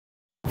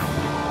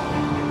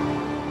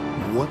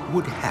What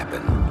would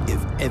happen if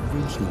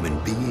every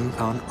human being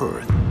on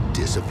Earth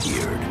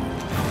disappeared?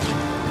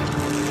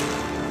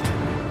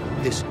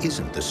 This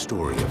isn't the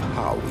story of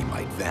how we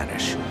might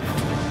vanish.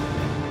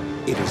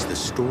 It is the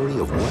story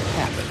of what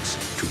happens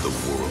to the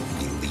world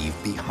we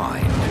leave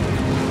behind.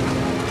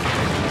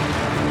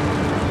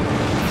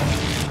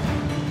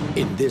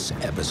 In this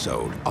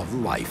episode of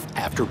Life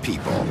After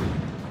People,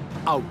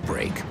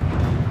 Outbreak.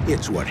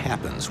 It's what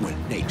happens when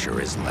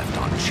nature is left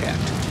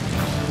unchecked.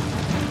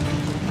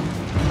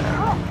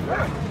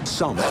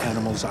 Some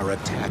animals are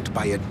attacked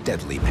by a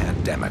deadly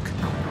pandemic.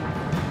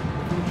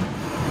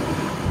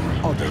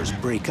 Others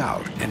break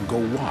out and go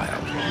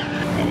wild.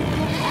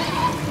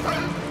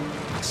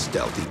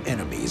 Stealthy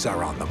enemies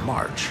are on the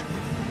march,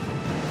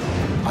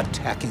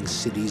 attacking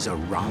cities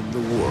around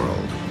the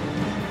world,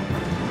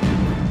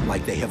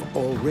 like they have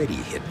already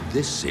hit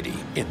this city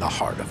in the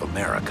heart of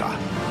America.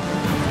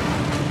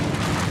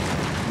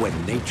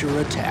 When nature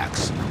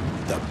attacks,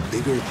 the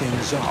bigger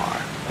things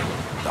are,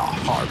 the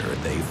harder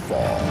they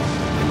fall.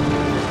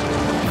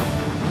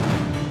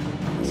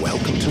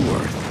 Welcome to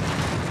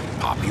Earth.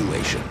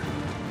 Population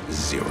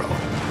 0.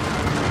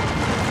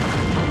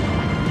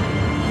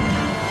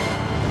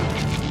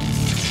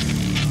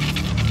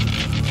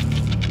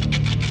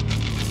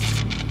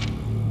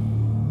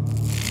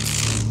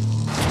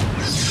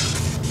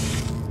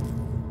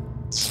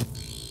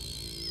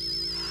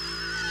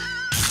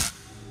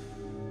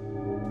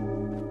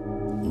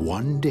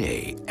 One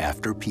day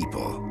after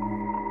people,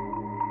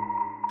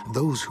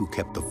 those who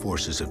kept the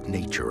forces of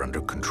nature under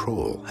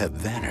control have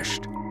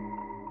vanished.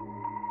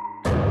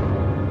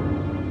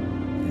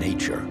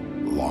 Nature,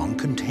 long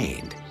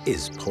contained,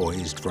 is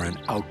poised for an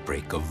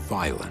outbreak of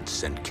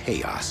violence and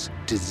chaos,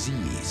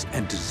 disease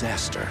and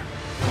disaster.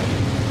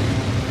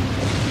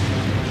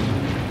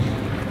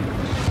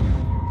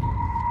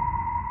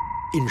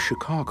 In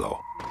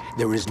Chicago,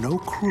 there is no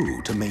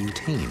crew to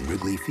maintain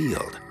Wrigley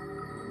Field.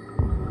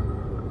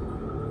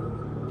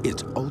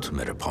 Its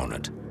ultimate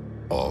opponent,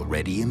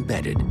 already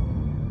embedded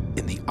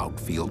in the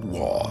outfield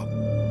wall.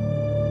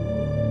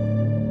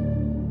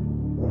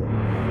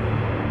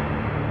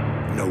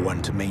 No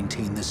one to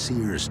maintain the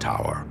Sears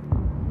Tower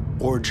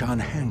or John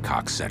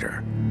Hancock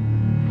Center,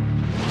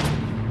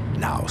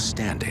 now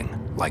standing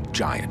like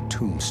giant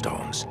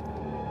tombstones.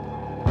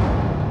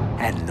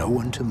 And no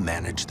one to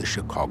manage the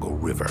Chicago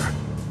River,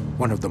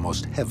 one of the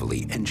most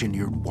heavily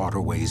engineered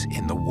waterways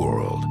in the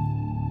world.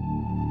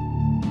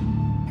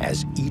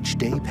 As each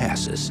day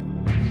passes,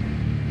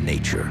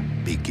 nature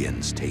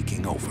begins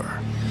taking over.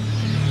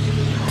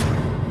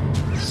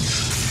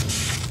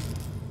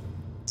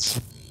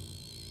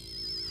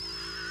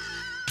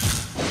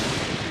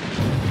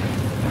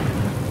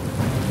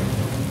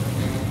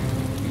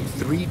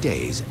 Three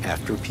days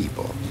after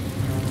people,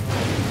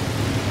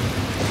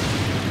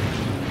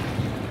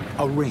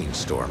 a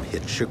rainstorm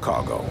hit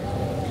Chicago.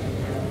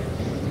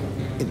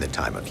 In the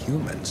time of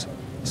humans,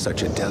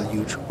 such a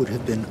deluge would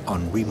have been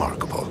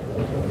unremarkable.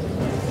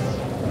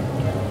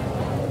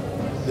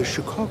 The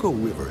Chicago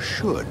River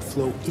should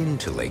flow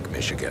into Lake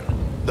Michigan,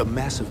 the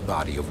massive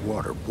body of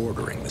water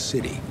bordering the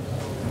city.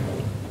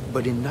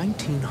 But in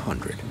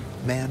 1900,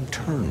 man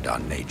turned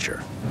on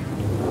nature.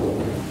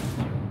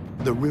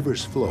 The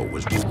river's flow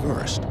was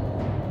reversed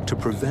to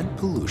prevent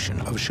pollution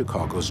of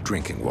Chicago's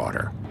drinking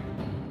water.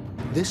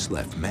 This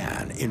left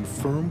man in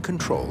firm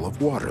control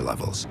of water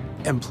levels,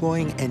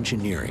 employing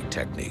engineering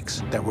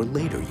techniques that were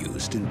later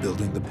used in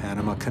building the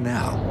Panama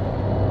Canal.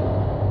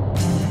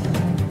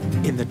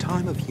 In the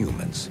time of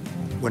humans,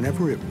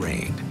 whenever it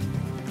rained,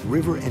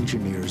 river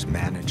engineers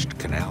managed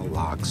canal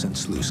locks and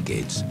sluice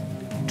gates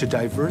to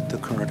divert the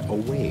current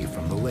away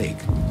from the lake.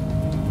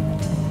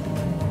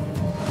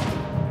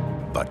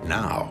 But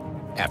now,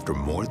 after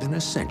more than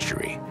a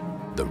century,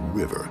 the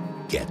river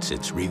gets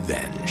its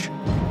revenge.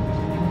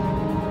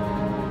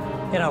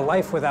 In a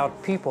life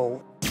without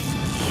people,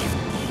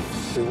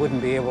 we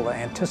wouldn't be able to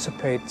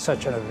anticipate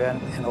such an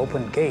event and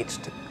open gates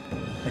to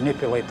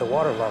manipulate the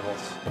water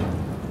levels.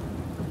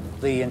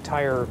 The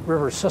entire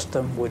river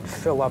system would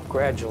fill up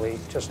gradually,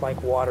 just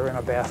like water in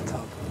a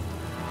bathtub.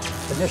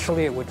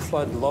 Initially, it would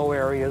flood low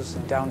areas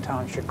in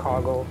downtown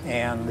Chicago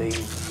and the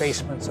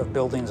basements of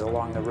buildings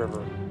along the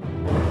river.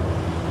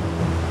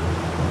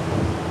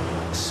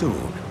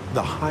 Soon,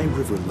 the high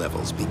river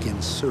levels begin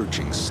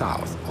surging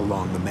south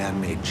along the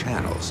man-made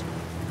channels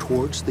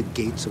towards the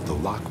gates of the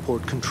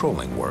Lockport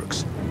Controlling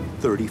Works,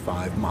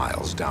 35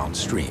 miles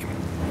downstream.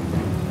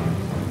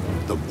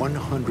 The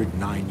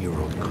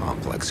 109-year-old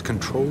complex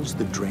controls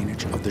the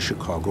drainage of the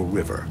Chicago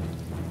River.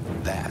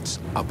 That's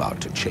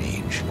about to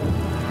change.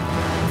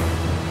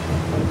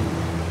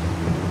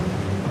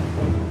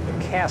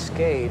 The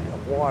cascade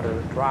of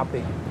water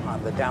dropping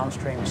on the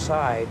downstream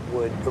side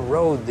would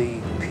erode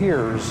the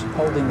piers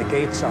holding the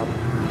gates up.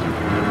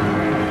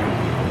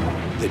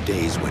 The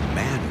days when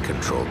man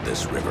controlled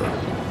this river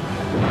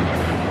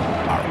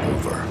are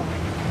over.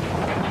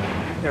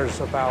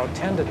 There's about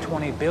 10 to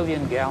 20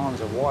 billion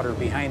gallons of water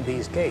behind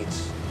these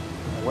gates.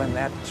 When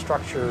that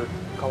structure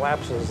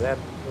collapses, that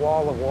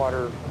wall of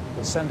water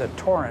will send a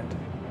torrent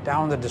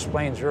down the Des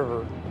Plaines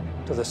River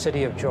to the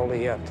city of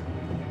Joliet,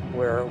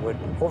 where it would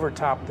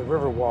overtop the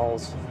river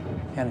walls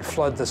and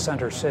flood the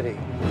center city.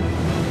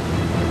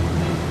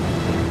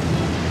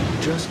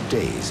 Just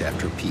days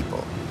after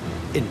people,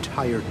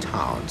 entire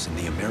towns in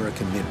the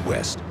American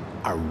Midwest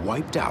are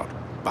wiped out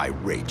by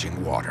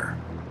raging water.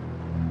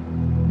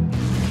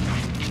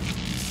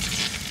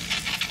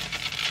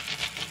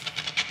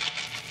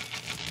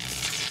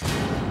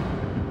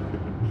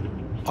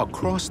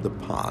 Across the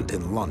pond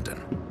in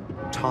London,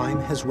 time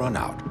has run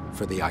out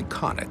for the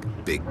iconic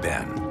Big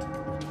Ben.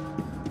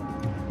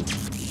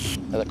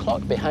 The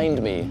clock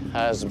behind me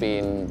has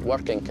been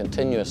working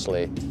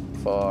continuously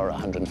for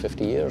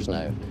 150 years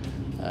now,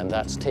 and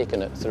that's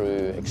taken it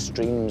through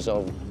extremes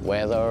of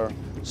weather,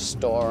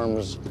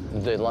 storms,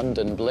 the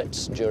London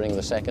Blitz during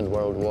the Second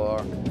World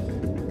War.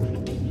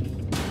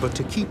 But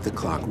to keep the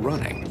clock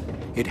running,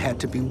 it had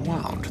to be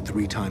wound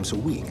 3 times a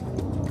week.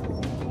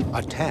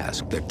 A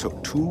task that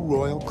took 2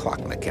 Royal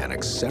clock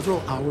mechanics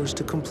several hours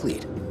to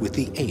complete with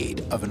the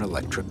aid of an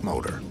electric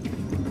motor.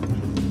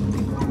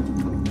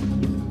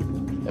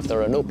 If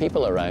there are no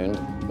people around,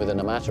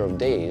 within a matter of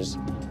days,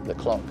 the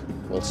clock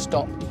will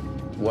stop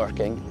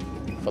working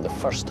for the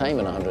first time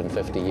in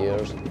 150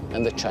 years,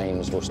 and the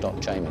chimes will stop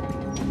chiming.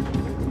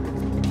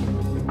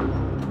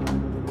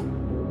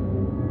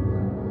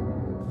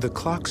 The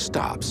clock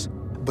stops,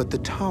 but the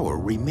tower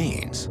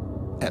remains,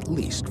 at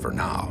least for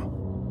now.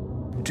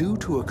 Due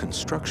to a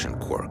construction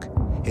quirk,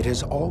 it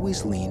has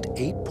always leaned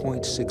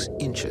 8.6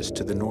 inches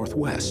to the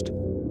northwest,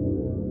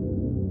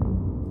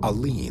 a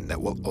lean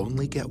that will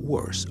only get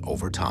worse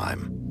over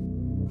time.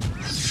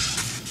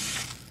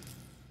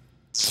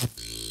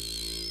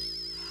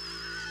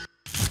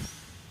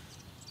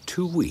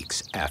 Two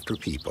weeks after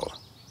people.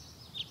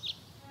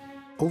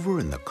 Over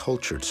in the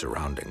cultured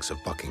surroundings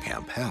of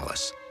Buckingham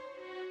Palace,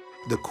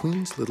 the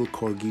Queen's little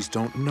corgis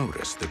don't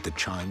notice that the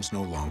chimes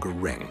no longer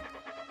ring.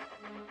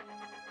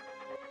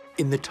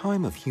 In the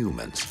time of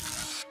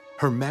humans,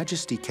 Her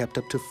Majesty kept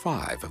up to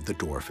 5 of the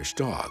dwarfish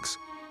dogs.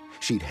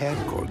 She'd had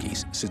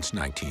corgis since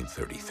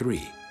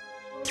 1933.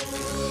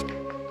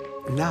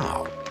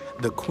 Now,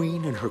 the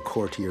Queen and her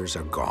courtiers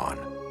are gone.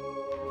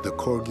 The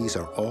corgis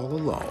are all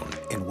alone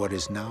in what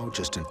is now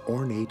just an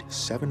ornate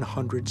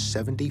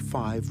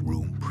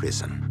 775-room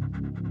prison.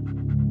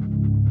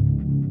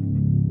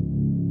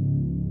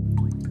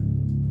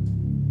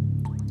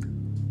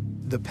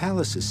 The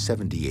palace's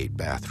 78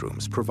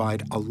 bathrooms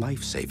provide a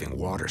life-saving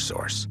water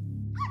source.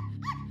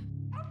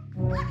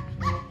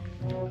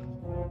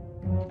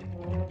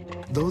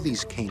 Though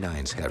these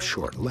canines have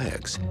short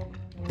legs,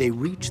 they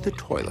reach the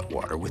toilet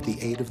water with the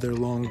aid of their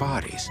long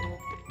bodies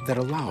that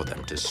allow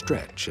them to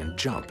stretch and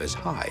jump as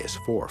high as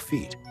 4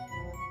 feet.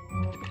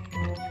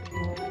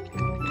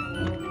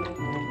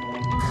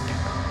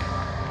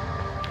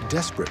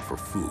 Desperate for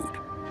food,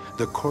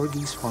 the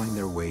corgis find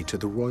their way to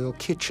the royal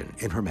kitchen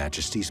in Her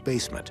Majesty's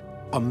basement,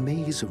 a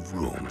maze of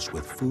rooms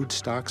with food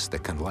stocks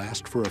that can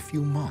last for a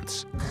few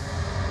months.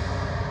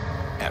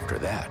 After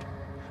that,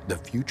 the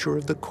future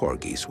of the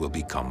corgis will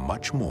become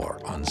much more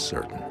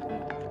uncertain.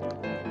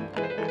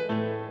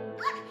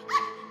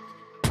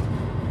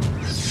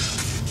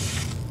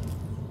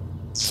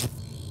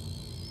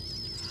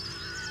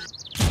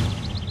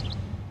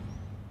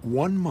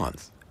 One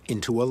month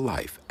into a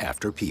life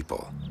after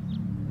people.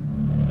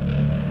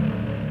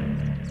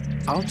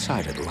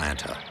 Outside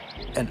Atlanta,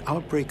 an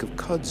outbreak of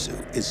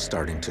kudzu is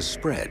starting to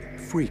spread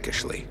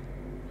freakishly.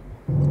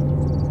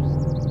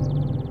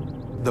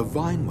 The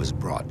vine was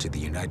brought to the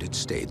United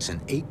States in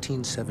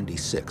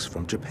 1876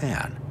 from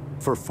Japan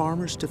for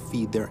farmers to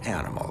feed their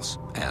animals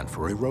and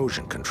for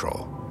erosion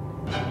control.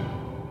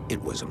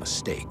 It was a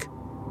mistake.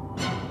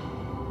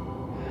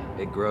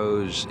 It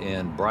grows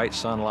in bright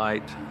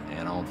sunlight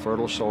and on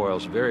fertile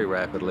soils very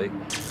rapidly.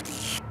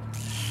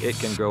 It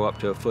can grow up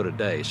to a foot a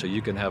day, so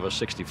you can have a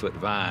 60-foot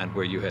vine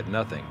where you had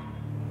nothing.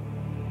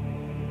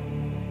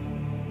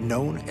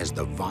 Known as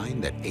the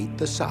vine that ate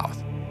the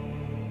South,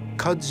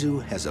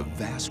 kudzu has a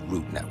vast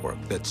root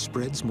network that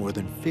spreads more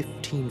than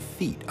 15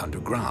 feet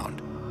underground.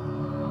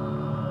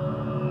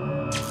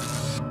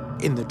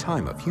 In the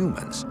time of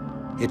humans,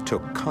 it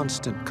took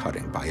constant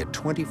cutting by a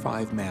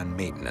 25-man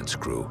maintenance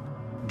crew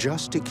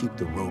just to keep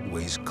the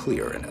roadways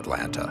clear in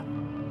Atlanta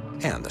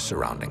and the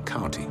surrounding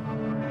county.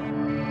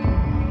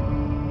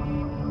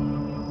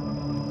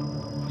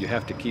 You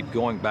have to keep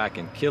going back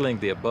and killing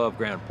the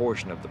above-ground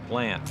portion of the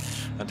plant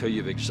until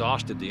you've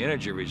exhausted the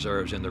energy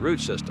reserves in the root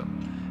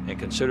system. And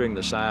considering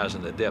the size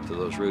and the depth of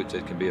those roots,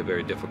 it can be a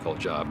very difficult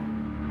job.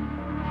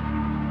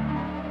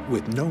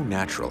 With no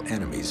natural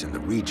enemies in the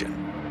region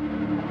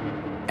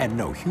and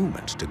no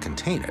humans to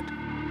contain it,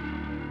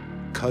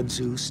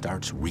 kudzu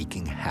starts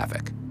wreaking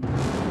havoc.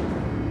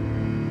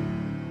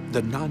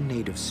 The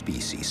non-native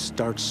species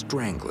starts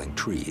strangling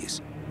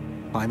trees,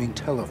 climbing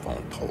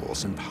telephone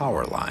poles and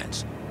power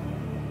lines,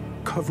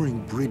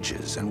 covering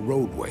bridges and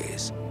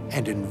roadways,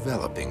 and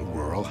enveloping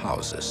rural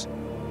houses.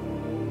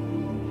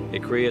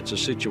 It creates a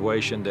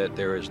situation that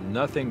there is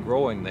nothing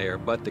growing there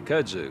but the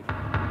kudzu.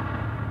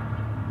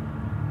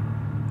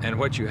 And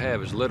what you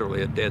have is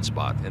literally a dead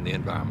spot in the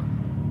environment.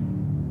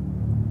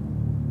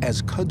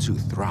 As kudzu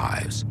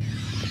thrives,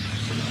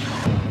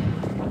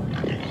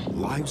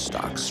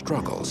 livestock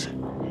struggles.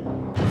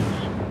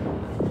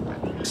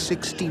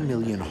 60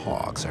 million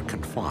hogs are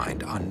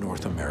confined on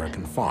North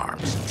American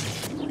farms.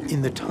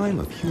 In the time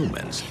of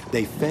humans,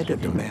 they fed a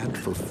demand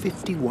for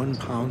 51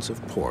 pounds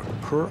of pork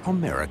per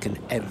American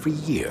every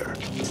year.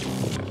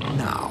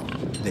 Now,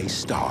 they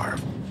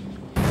starve.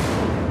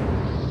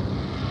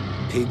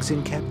 Pigs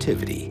in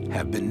captivity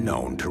have been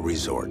known to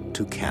resort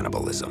to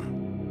cannibalism.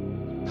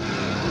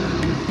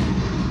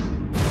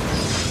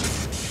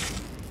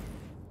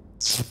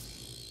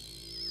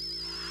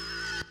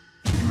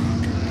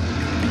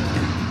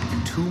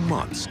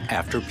 Months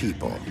after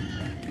people,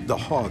 the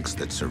hogs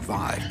that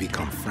survive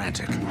become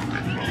frantic.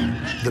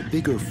 The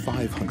bigger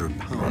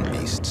 500-pound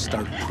beasts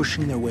start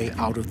pushing their way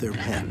out of their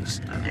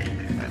pens.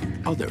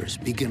 Others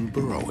begin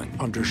burrowing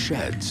under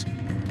sheds.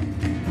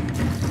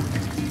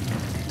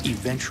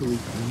 Eventually,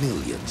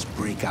 millions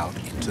break out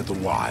into the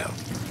wild.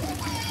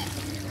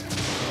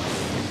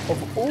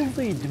 Of all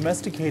the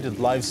domesticated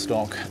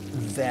livestock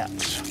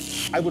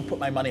that I would put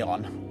my money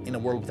on in a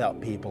world without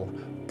people,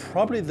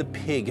 probably the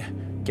pig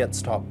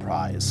gets top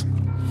prize.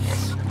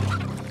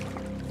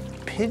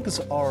 Pigs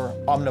are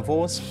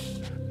omnivores.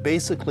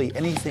 Basically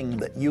anything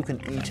that you can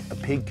eat, a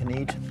pig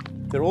can eat.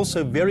 They're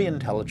also very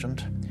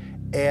intelligent,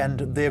 and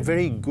they're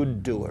very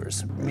good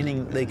doers,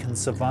 meaning they can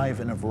survive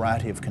in a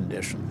variety of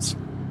conditions.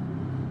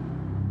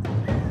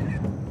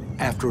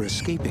 After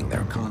escaping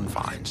their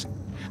confines,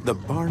 the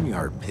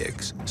barnyard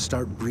pigs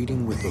start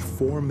breeding with the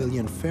 4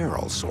 million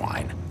feral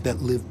swine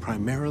that live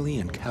primarily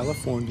in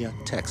California,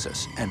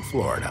 Texas, and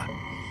Florida.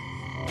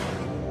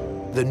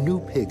 The new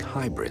pig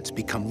hybrids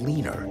become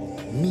leaner,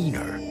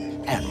 meaner,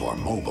 and more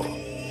mobile,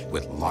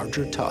 with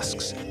larger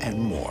tusks and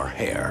more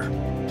hair.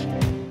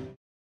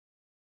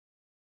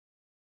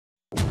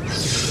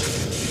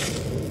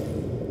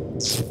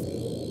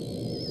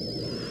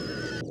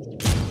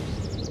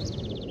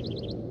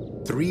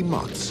 Three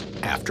months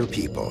after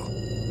people.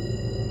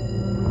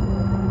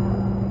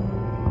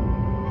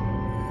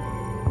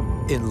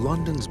 In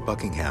London's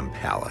Buckingham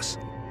Palace,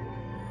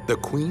 the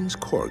Queen's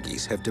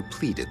corgis have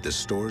depleted the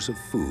stores of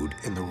food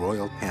in the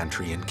royal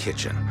pantry and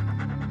kitchen,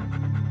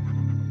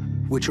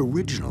 which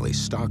originally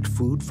stocked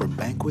food for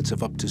banquets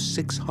of up to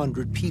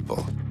 600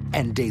 people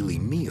and daily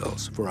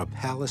meals for a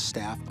palace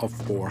staff of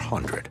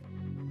 400.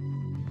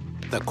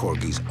 The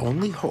corgis'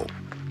 only hope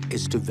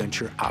is to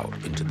venture out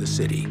into the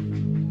city,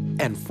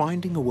 and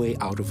finding a way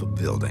out of a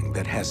building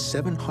that has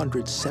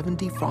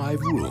 775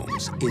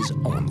 rooms is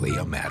only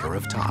a matter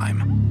of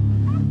time.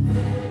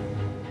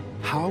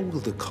 How will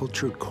the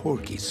cultured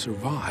corgis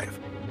survive?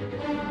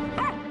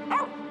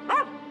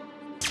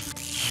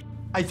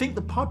 I think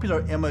the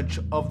popular image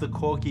of the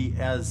corgi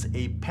as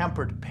a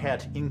pampered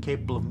pet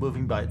incapable of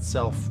moving by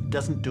itself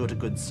doesn't do it a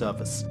good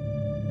service.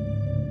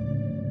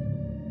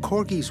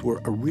 Corgis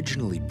were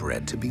originally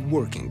bred to be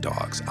working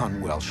dogs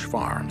on Welsh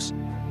farms,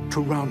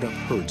 to round up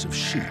herds of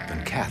sheep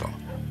and cattle,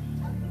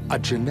 a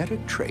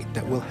genetic trait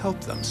that will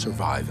help them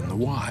survive in the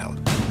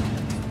wild.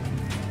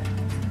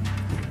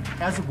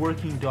 As a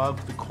working dog,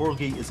 the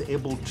corgi is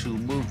able to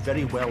move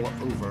very well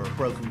over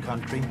broken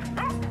country.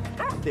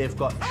 They've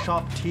got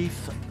sharp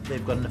teeth,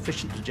 they've got an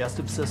efficient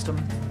digestive system.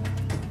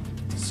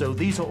 So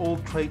these are all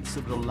traits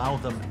that will allow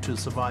them to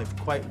survive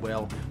quite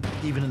well,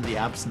 even in the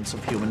absence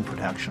of human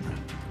protection.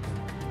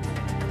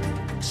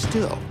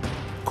 Still,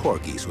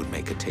 corgis would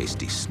make a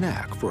tasty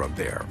snack for a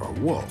bear or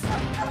wolf.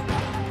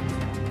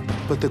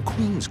 But the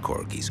Queen's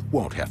corgis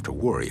won't have to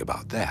worry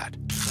about that.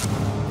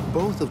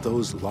 Both of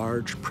those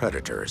large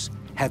predators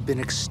have been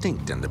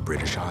extinct in the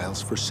British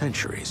Isles for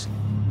centuries.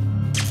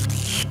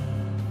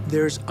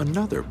 There's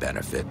another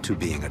benefit to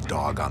being a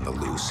dog on the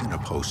loose in a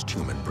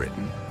post-human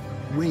Britain.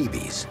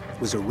 Rabies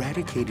was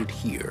eradicated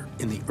here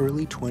in the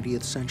early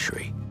 20th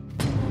century.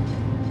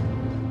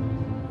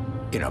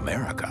 In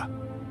America,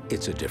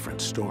 it's a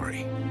different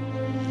story.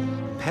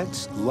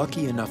 Pets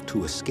lucky enough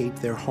to escape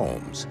their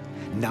homes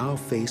now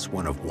face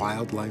one of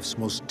wildlife's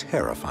most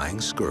terrifying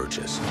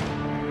scourges.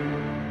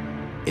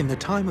 In the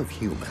time of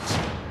humans,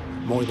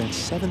 more than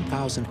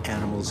 7,000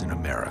 animals in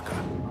America,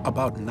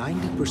 about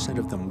 90%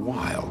 of them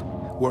wild,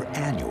 were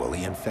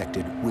annually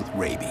infected with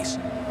rabies.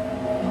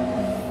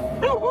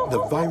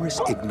 The virus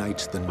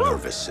ignites the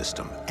nervous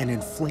system and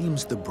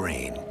inflames the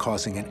brain,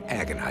 causing an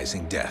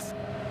agonizing death.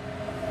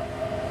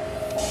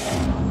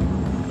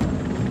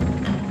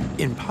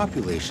 In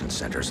population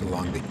centers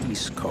along the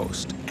East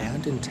Coast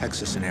and in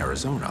Texas and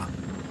Arizona,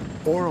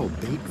 oral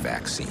bait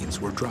vaccines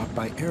were dropped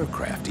by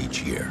aircraft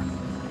each year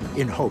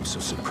in hopes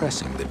of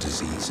suppressing the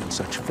disease in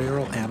such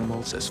feral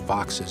animals as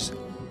foxes,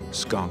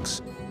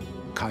 skunks,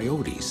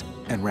 coyotes,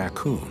 and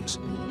raccoons.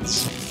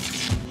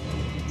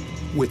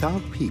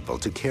 Without people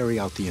to carry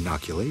out the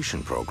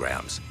inoculation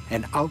programs,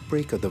 an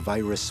outbreak of the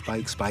virus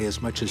spikes by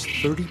as much as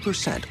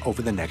 30%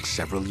 over the next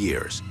several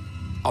years.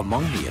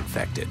 Among the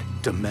infected,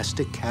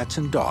 domestic cats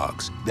and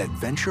dogs that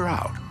venture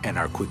out and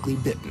are quickly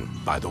bitten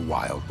by the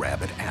wild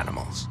rabid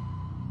animals.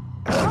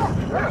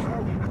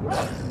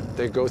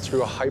 They go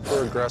through a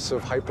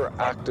hyper-aggressive,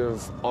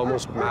 hyperactive,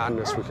 almost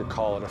madness, we could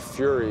call it, a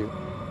fury,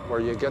 where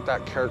you get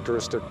that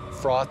characteristic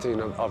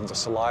frothing of the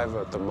saliva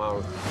at the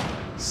mouth.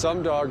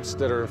 Some dogs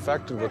that are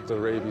infected with the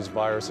rabies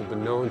virus have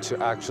been known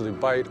to actually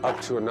bite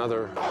up to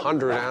another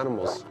 100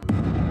 animals.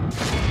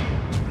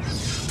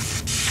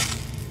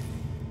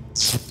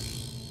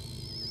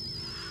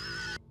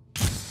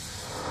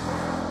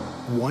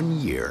 One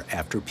year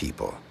after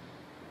people,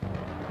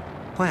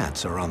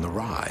 plants are on the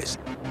rise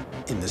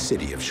in the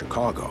city of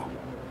Chicago.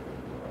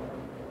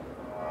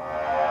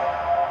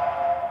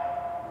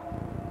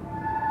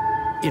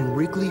 In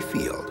Wrigley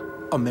Field,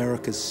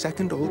 America's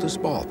second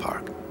oldest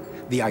ballpark,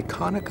 the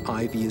iconic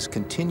ivy is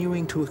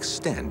continuing to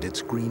extend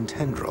its green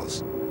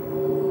tendrils.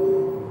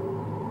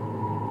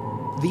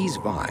 These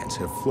vines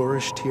have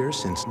flourished here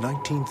since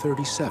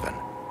 1937,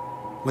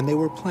 when they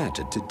were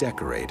planted to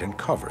decorate and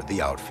cover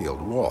the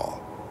outfield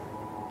wall.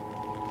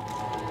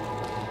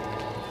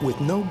 With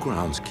no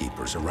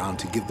groundskeepers around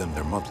to give them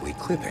their monthly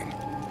clipping,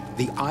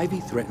 the ivy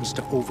threatens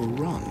to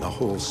overrun the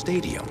whole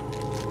stadium.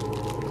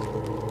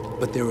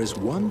 But there is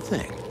one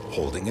thing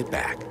holding it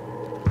back.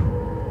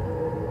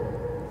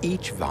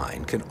 Each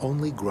vine can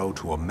only grow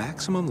to a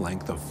maximum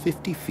length of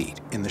 50 feet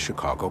in the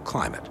Chicago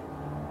climate.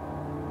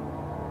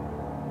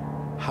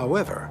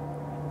 However,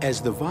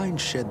 as the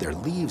vines shed their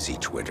leaves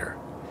each winter,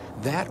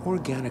 that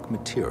organic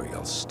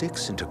material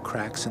sticks into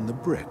cracks in the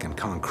brick and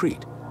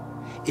concrete.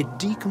 It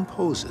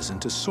decomposes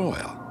into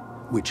soil,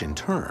 which in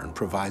turn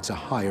provides a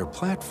higher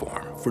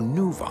platform for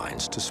new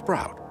vines to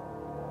sprout.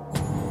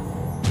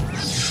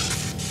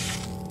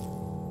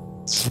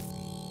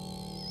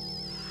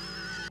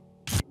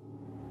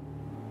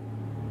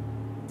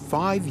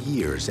 "5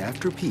 years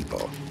after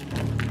people,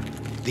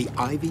 the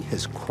ivy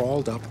has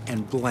crawled up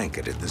and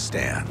blanketed the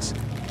stands.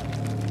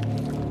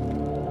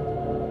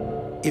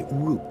 It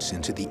roots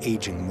into the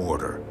aging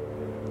mortar,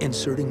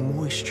 inserting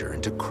moisture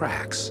into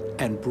cracks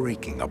and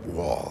breaking up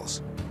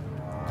walls.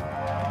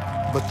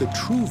 But the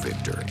true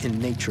victor in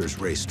nature's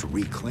race to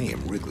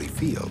reclaim Wrigley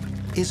Field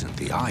isn't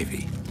the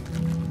ivy.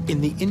 In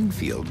the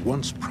infield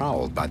once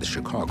prowled by the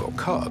Chicago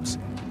Cubs,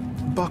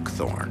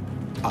 buckthorn,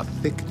 a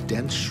thick,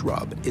 dense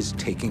shrub, is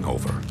taking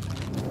over.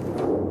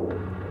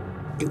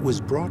 It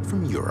was brought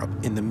from Europe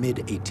in the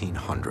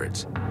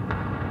mid-1800s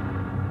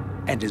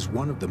and is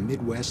one of the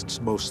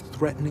Midwest's most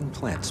threatening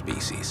plant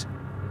species.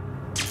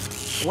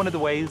 One of the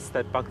ways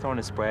that buckthorn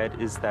is spread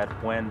is that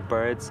when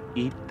birds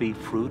eat the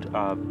fruit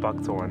of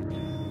buckthorn,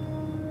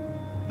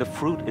 the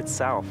fruit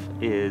itself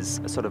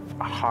is sort of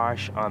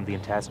harsh on the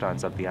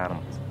intestines of the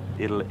animals.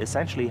 It'll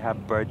essentially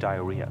have bird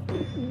diarrhea.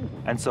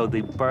 And so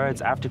the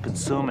birds, after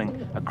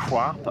consuming a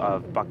crop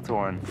of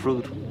buckthorn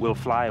fruit, will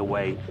fly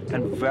away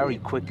and very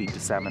quickly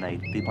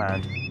disseminate the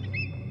plant.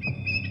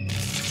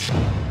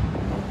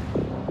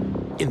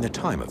 In the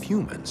time of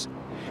humans,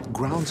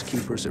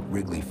 groundskeepers at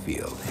Wrigley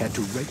Field had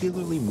to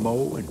regularly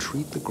mow and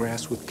treat the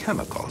grass with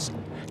chemicals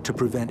to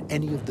prevent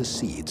any of the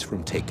seeds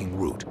from taking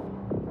root.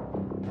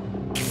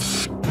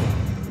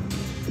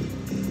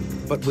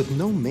 But with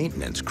no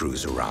maintenance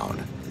crews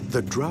around,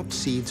 the dropped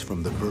seeds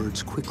from the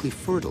birds quickly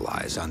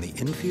fertilize on the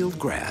infield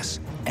grass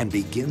and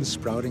begin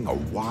sprouting a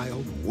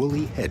wild,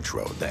 woolly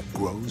hedgerow that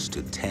grows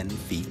to 10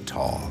 feet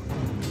tall.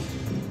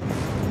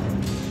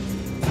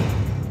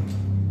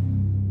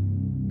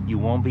 You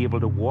won't be able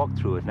to walk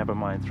through it, never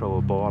mind throw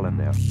a ball in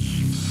there.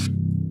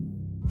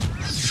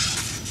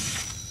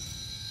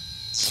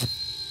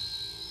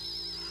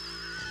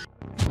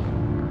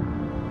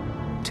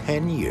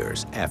 "10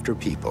 years after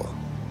people,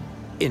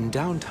 in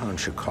downtown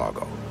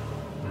Chicago,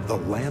 the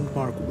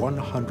landmark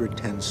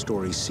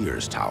 110-story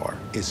Sears Tower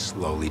is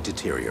slowly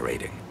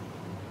deteriorating.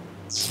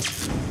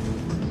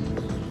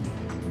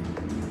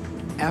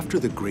 After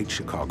the Great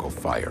Chicago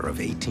Fire of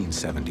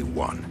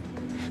 1871,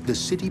 the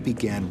city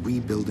began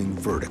rebuilding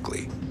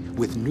vertically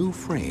with new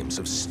frames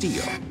of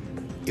steel.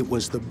 It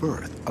was the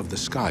birth of the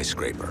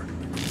skyscraper.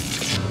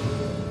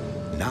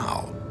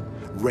 Now,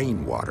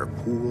 rainwater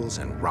pools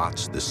and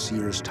rots the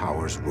Sears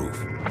Tower's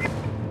roof.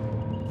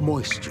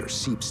 Moisture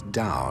seeps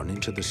down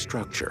into the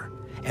structure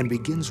and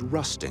begins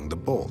rusting the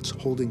bolts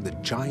holding the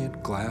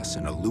giant glass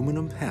and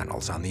aluminum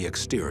panels on the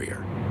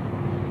exterior.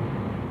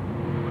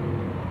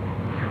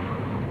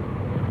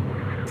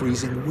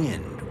 Freezing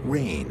wind,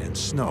 rain, and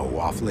snow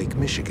off Lake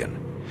Michigan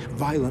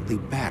violently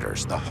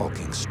batters the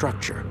hulking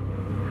structure.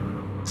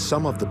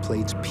 Some of the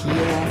plates peel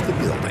off the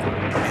building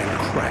and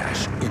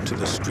crash into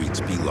the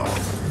streets below.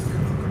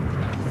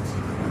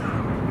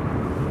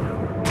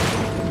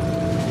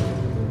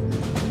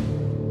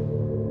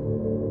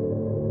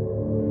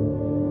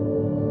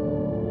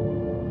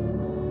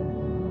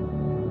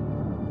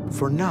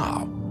 For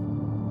now,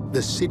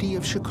 the city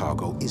of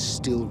Chicago is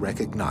still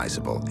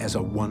recognizable as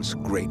a once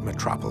great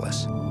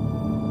metropolis.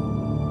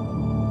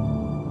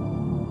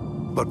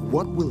 But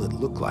what will it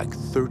look like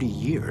 30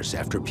 years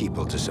after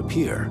people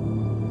disappear?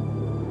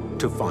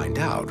 To find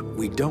out,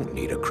 we don't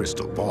need a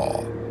crystal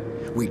ball.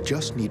 We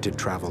just need to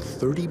travel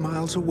 30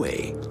 miles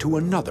away to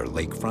another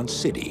lakefront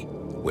city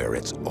where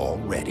it's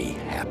already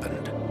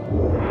happened.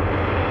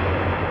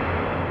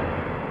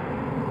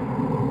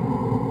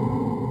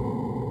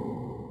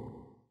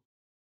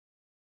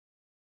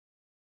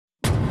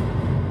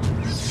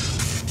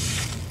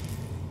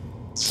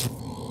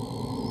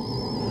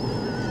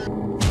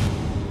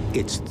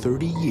 It's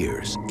 30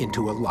 years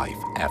into a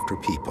life after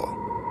people.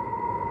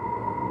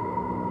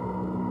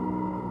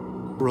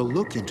 For a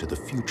look into the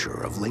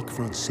future of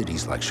lakefront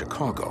cities like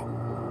Chicago,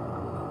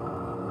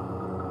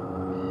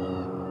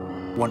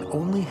 one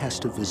only has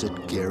to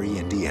visit Gary,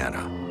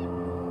 Indiana.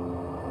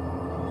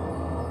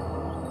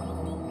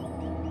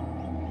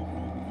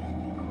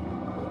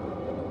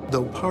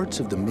 Though parts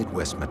of the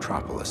Midwest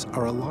metropolis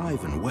are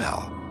alive and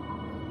well,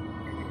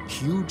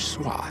 huge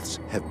swaths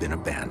have been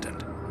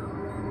abandoned.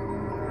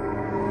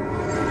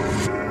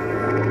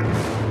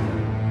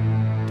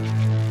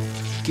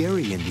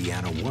 Gary,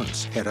 Indiana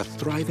once had a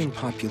thriving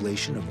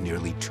population of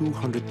nearly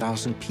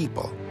 200,000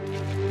 people.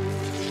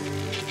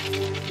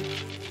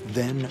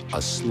 Then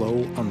a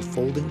slow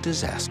unfolding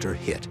disaster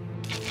hit.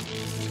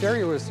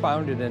 Gary was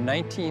founded in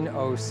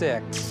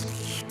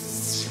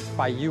 1906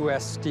 by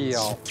U.S.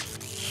 Steel.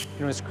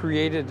 It was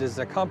created as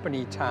a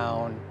company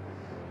town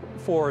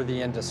for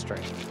the industry.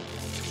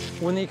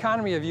 When the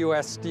economy of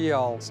U.S.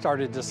 Steel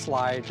started to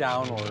slide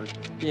downward,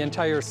 the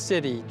entire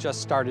city just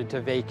started to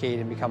vacate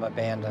and become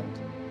abandoned.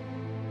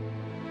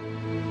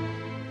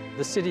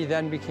 The city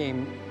then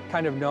became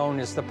kind of known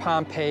as the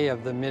Pompeii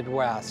of the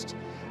Midwest,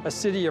 a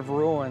city of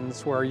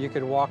ruins where you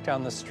could walk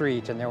down the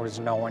street and there was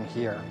no one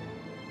here.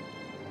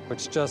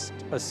 It's just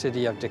a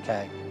city of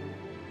decay.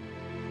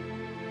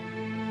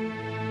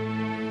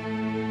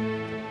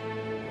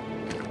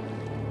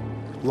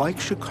 Like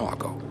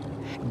Chicago,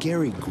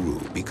 Gary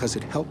grew because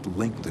it helped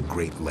link the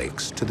Great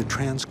Lakes to the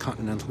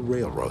transcontinental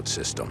railroad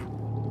system.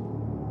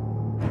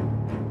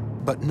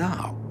 But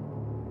now,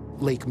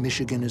 Lake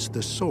Michigan is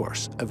the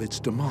source of its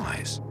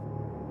demise.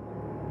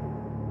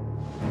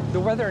 The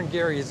weather in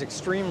Gary is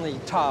extremely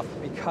tough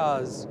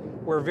because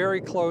we're very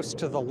close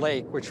to the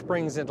lake, which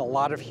brings in a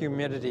lot of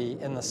humidity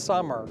in the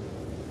summer.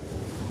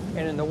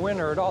 And in the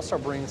winter, it also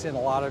brings in a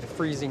lot of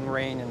freezing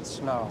rain and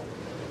snow.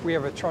 We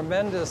have a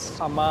tremendous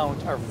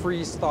amount of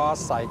freeze-thaw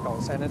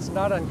cycles, and it's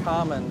not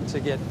uncommon to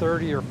get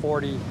 30 or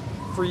 40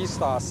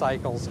 freeze-thaw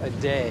cycles a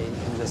day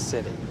in this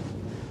city.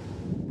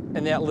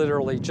 And that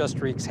literally just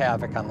wreaks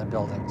havoc on the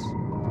buildings.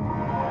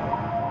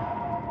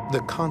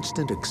 The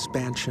constant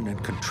expansion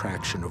and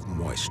contraction of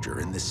moisture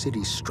in the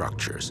city's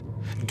structures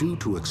due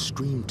to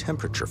extreme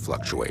temperature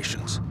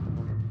fluctuations,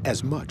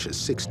 as much as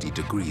 60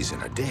 degrees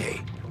in a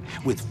day,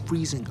 with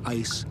freezing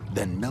ice,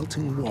 then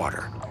melting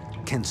water,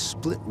 can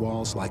split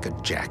walls like a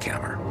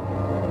jackhammer.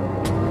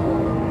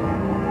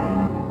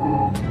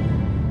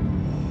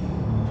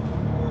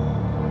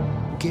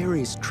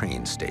 Gary's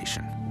train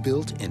station,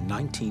 built in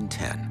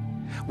 1910,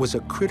 was a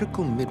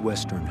critical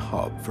Midwestern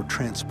hub for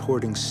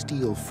transporting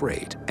steel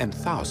freight and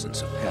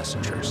thousands of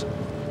passengers.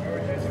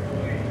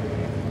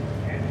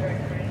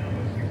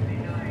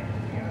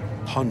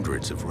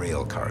 Hundreds of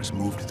rail cars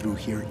moved through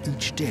here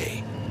each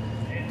day.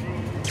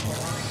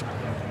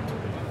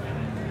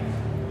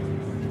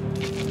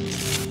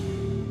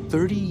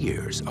 "30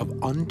 years of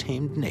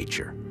untamed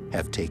nature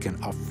have taken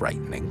a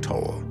frightening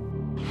toll."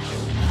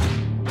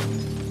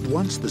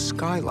 Once the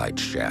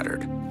skylights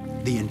shattered,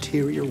 the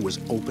interior was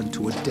open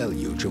to a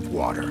deluge of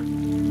water.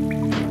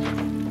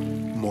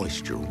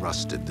 Moisture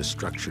rusted the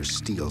structure's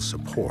steel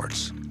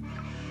supports,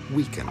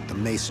 weakened the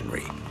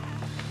masonry,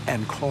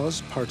 and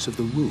caused parts of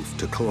the roof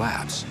to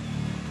collapse.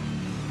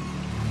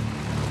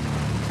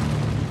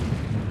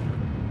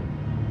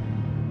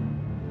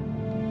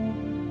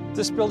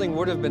 This building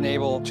would have been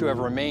able to have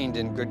remained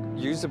in good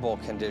usable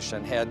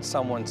condition had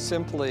someone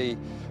simply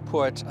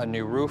put a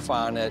new roof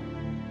on it,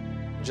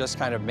 just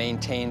kind of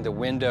maintained the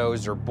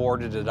windows or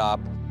boarded it up.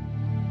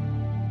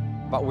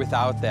 But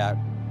without that,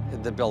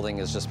 the building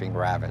is just being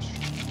ravished.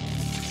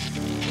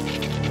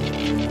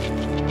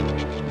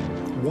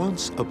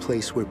 Once a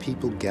place where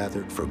people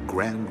gathered for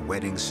grand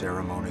wedding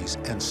ceremonies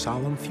and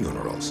solemn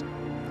funerals,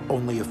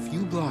 only a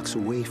few blocks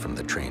away from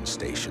the train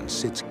station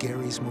sits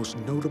Gary's most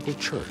notable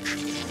church.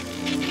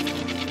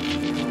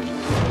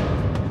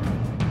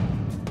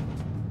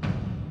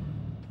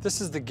 This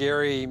is the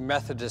Gary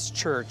Methodist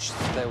Church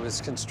that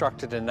was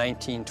constructed in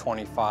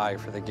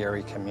 1925 for the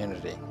Gary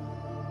community.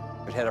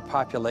 It had a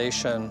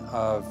population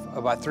of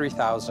about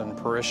 3,000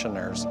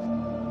 parishioners.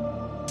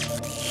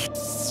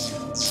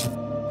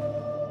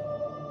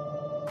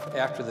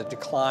 After the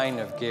decline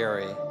of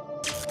Gary,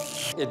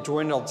 it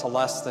dwindled to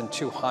less than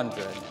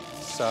 200,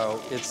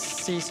 so it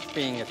ceased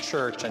being a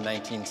church in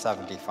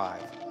 1975.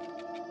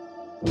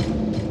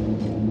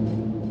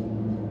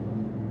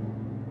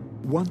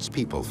 Once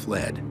people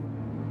fled,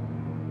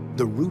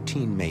 the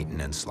routine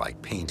maintenance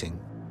like painting,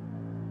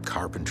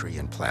 carpentry,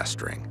 and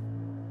plastering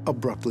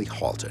abruptly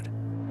halted.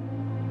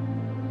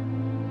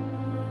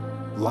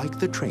 Like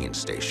the train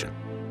station,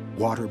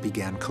 water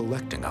began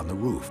collecting on the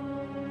roof,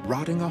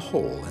 rotting a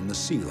hole in the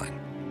ceiling.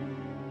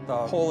 The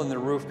hole in the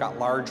roof got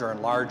larger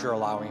and larger,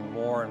 allowing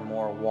more and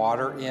more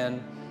water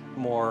in,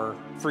 more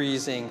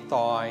freezing,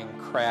 thawing,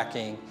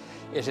 cracking.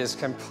 It has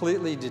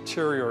completely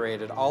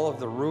deteriorated all of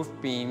the roof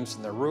beams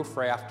and the roof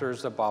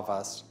rafters above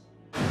us.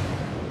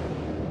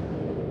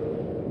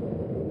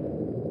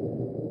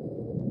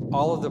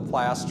 All of the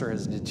plaster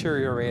has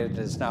deteriorated,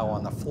 is now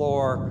on the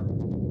floor.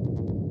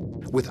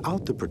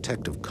 Without the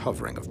protective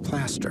covering of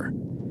plaster,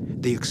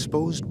 the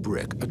exposed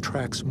brick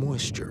attracts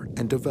moisture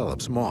and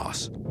develops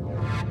moss.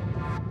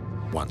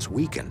 Once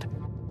weakened,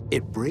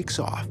 it breaks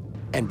off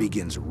and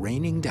begins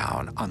raining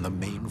down on the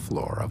main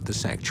floor of the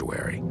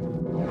sanctuary.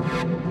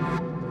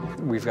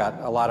 We've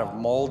got a lot of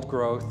mold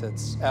growth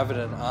that's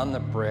evident on the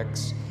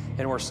bricks,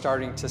 and we're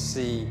starting to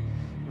see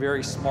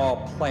very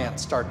small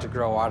plants start to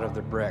grow out of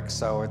the bricks.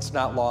 So it's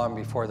not long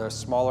before those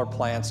smaller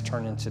plants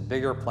turn into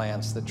bigger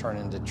plants that turn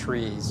into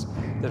trees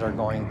that are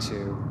going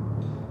to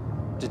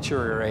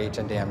deteriorate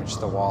and damage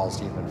the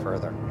walls even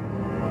further.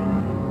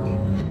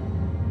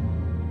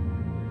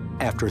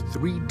 After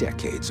 3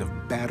 decades of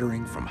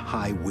battering from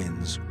high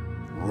winds,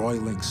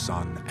 roiling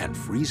sun, and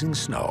freezing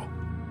snow,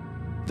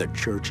 the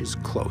church is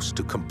close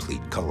to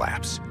complete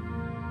collapse.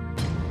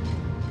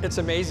 It's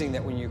amazing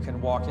that when you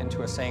can walk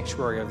into a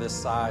sanctuary of this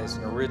size,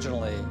 and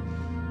originally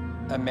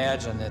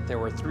imagine that there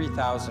were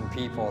 3,000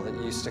 people that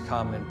used to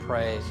come and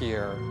pray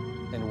here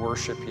and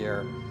worship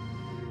here,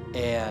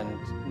 and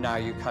now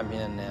you come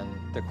in and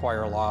the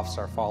choir lofts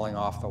are falling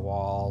off the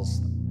walls.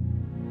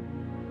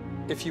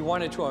 If you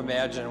wanted to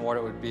imagine what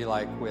it would be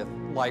like with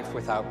life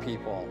without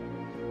people,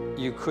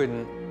 you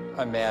couldn't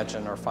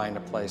imagine or find a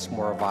place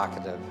more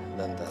evocative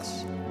than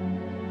this.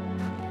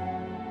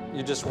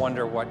 You just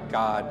wonder what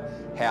God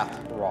hath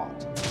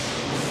wrought.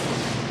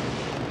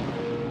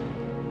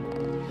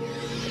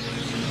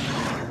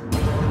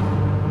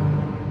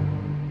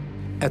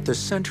 At the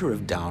center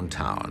of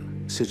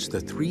downtown sits the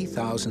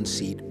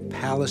 3,000-seat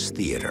Palace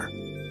Theater,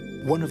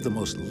 one of the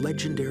most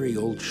legendary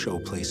old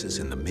showplaces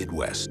in the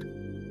Midwest.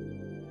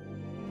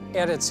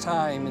 At its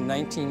time, in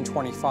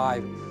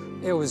 1925,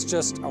 it was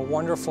just a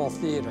wonderful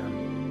theater.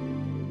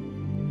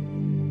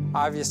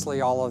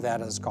 Obviously, all of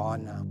that is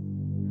gone now.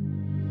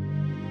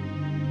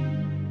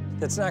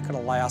 It's not going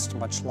to last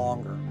much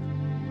longer.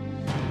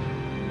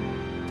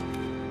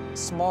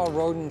 Small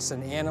rodents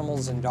and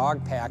animals and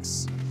dog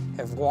packs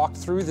have walked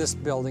through this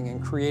building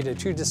and created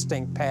 2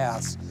 distinct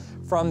paths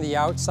from the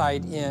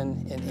outside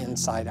in and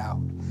inside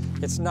out.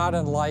 It's not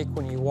unlike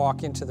when you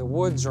walk into the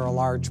woods or a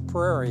large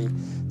prairie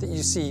that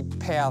you see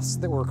paths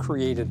that were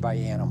created by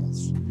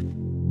animals.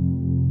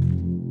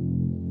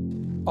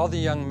 All the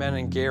young men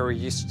in Gary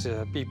used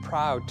to be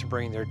proud to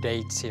bring their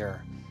dates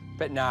here,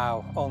 but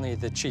now only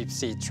the cheap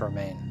seats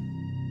remain.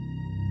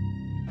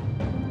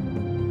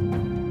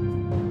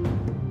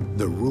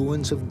 The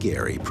ruins of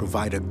Gary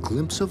provide a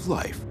glimpse of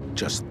life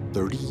just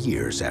 30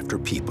 years after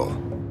people,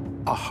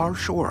 a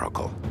harsh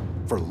oracle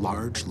for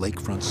large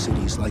lakefront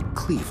cities like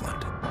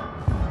Cleveland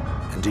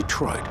and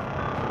Detroit.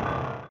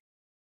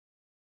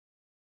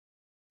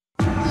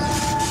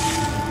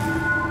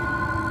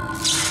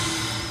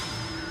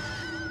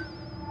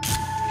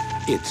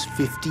 It's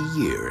 50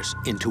 years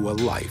into a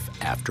life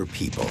after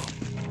people.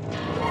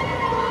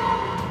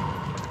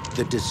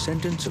 The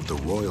descendants of the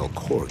royal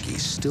corgis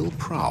still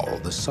prowl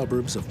the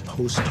suburbs of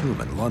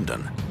post-human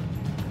London.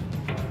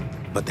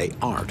 But they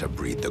aren't a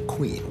breed the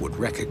Queen would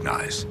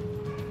recognize.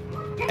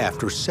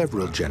 After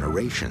several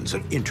generations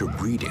of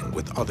interbreeding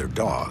with other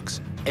dogs,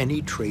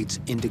 any traits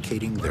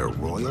indicating their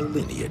royal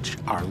lineage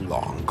are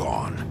long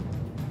gone.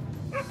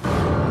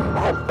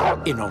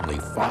 In only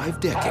 5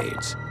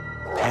 decades,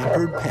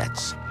 pampered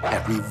pets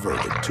have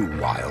reverted to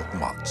wild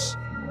mutts.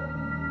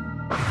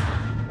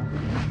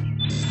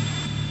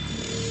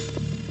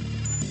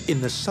 In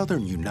the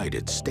southern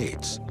United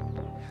States,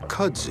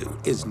 kudzu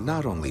is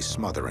not only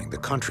smothering the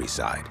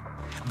countryside,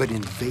 but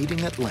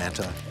invading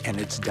Atlanta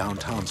and its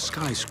downtown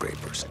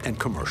skyscrapers and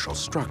commercial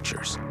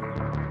structures.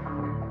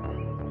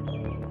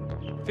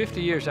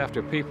 50 years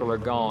after people are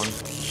gone,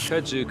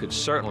 kudzu could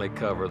certainly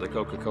cover the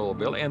Coca-Cola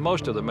building and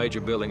most of the major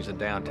buildings in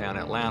downtown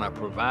Atlanta,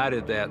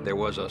 provided that there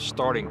was a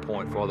starting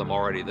point for them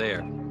already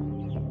there.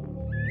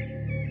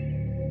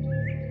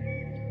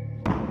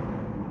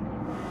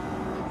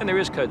 And there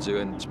is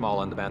kudzu in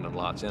small and abandoned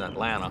lots in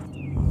Atlanta.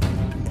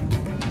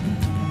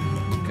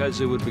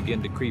 Kudzu would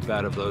begin to creep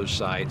out of those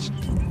sites.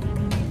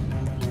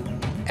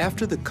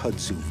 After the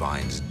kudzu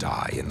vines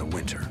die in the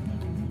winter,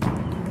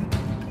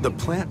 the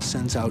plant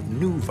sends out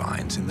new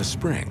vines in the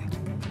spring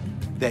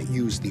that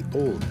use the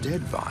old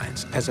dead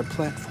vines as a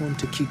platform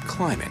to keep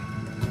climbing.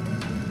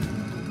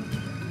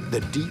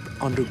 The deep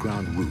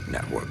underground root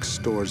network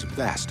stores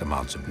vast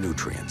amounts of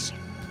nutrients,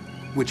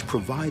 which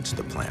provides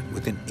the plant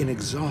with an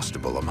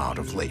inexhaustible amount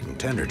of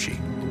latent energy.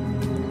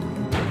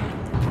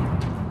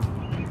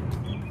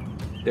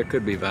 There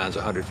could be vines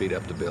 100 feet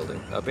up the building,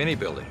 up any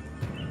building.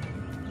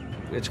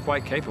 It's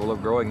quite capable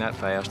of growing that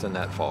fast and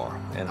that far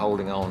and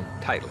holding on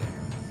tightly.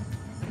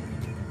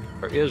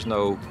 There is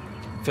no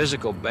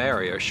physical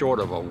barrier short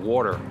of a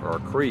water or a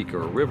creek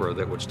or a river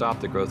that would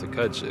stop the growth of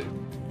kudzu.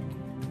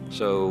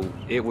 So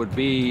it would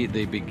be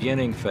the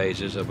beginning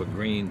phases of a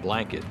green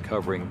blanket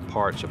covering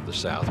parts of the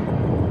South.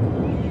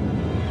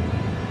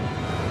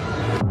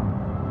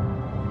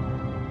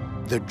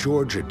 The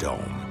Georgia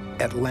Dome,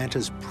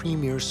 Atlanta's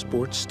premier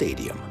sports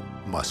stadium,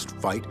 must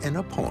fight an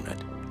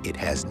opponent it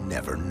has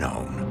never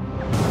known.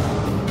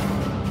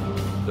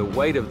 The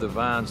weight of the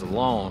vines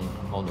alone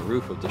on the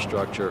roof of the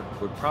structure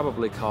would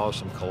probably cause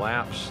some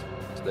collapse.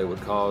 They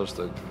would cause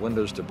the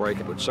windows to break.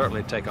 It would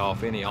certainly take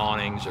off any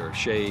awnings or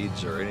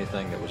shades or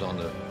anything that was on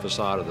the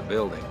facade of the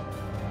building.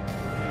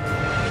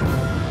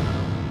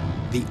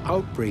 The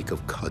outbreak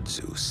of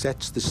kudzu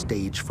sets the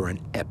stage for an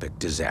epic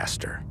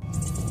disaster.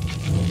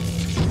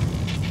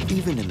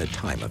 Even in the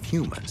time of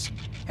humans,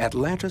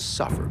 Atlanta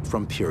suffered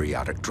from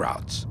periodic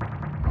droughts.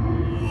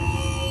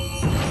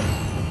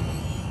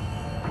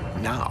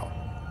 Now,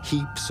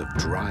 heaps of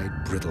dried,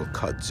 brittle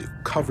kudzu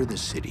cover the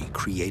city,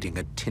 creating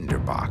a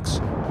tinderbox.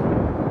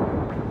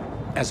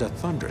 As a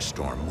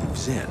thunderstorm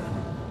moves in,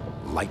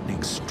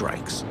 lightning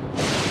strikes.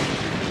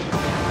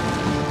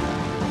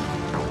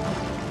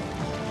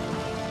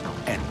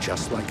 And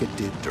just like it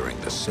did during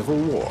the Civil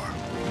War,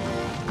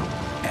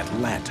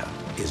 Atlanta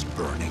is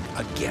burning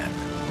again.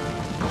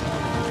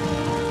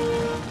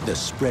 The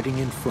spreading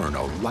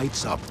inferno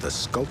lights up the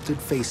sculpted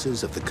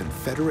faces of the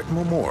Confederate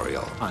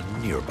memorial on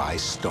nearby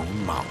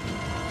Stone Mountain.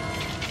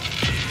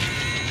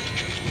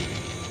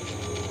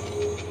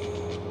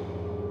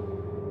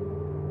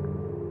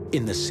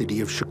 In the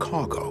city of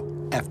Chicago,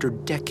 after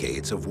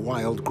decades of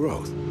wild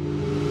growth,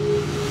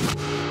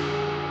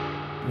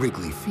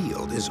 Wrigley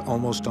Field is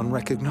almost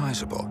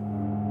unrecognizable.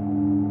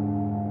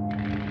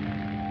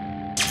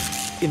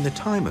 In the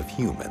time of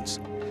humans,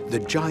 the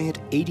giant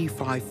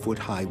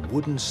 85-foot-high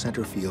wooden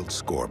center field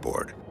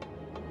scoreboard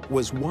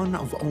was one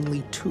of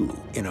only 2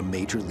 in a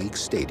major league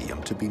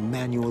stadium to be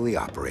manually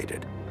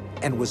operated,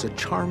 and was a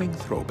charming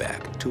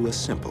throwback to a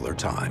simpler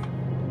time.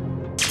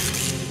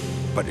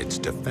 But it's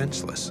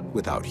defenseless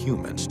without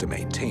humans to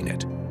maintain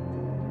it.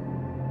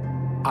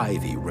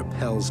 Ivy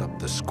repels up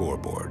the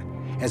scoreboard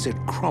as it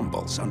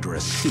crumbles under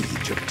a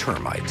siege of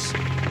termites.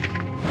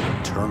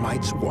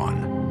 Termites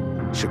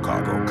 1,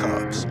 Chicago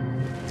Cubs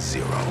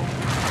 0.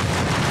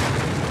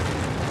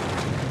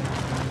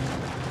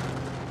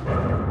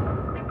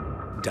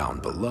 Down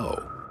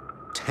below,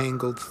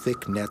 tangled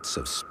thick nets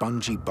of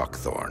spongy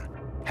buckthorn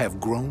have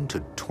grown to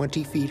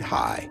 20 feet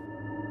high,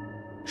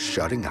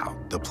 shutting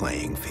out the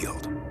playing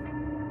field.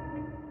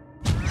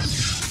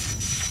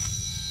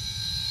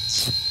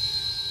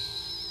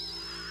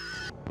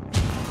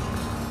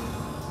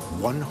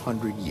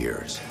 "100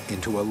 years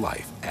into a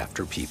life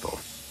after people."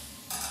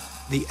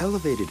 The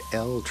elevated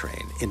L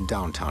train in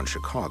downtown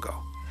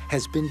Chicago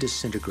has been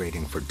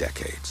disintegrating for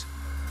decades.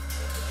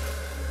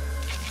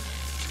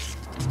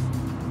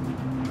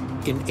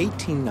 In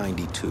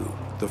 1892,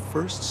 the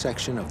first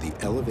section of the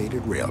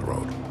elevated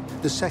railroad,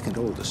 the second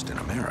oldest in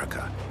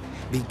America,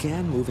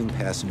 began moving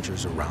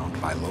passengers around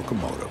by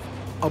locomotive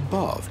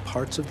above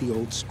parts of the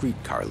old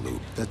streetcar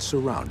loop that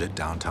surrounded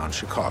downtown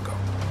Chicago.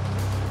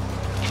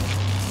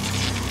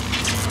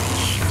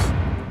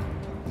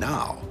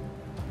 Now,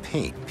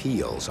 paint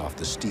peels off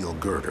the steel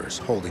girders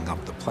holding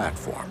up the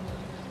platform,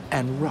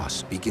 and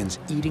rust begins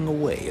eating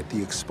away at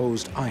the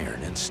exposed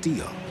iron and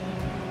steel.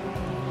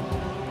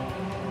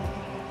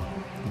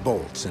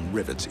 Bolts and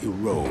rivets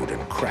erode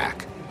and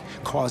crack,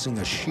 causing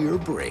a shear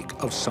break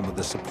of some of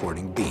the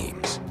supporting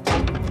beams.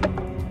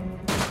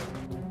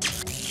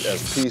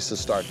 As pieces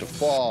start to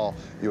fall,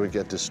 you would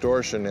get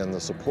distortion in the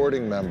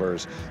supporting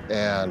members,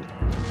 and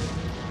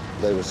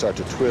they would start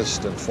to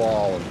twist and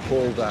fall and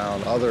pull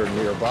down other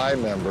nearby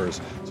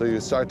members. So you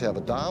start to have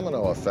a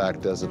domino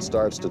effect as it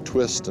starts to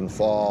twist and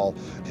fall,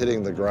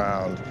 hitting the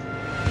ground.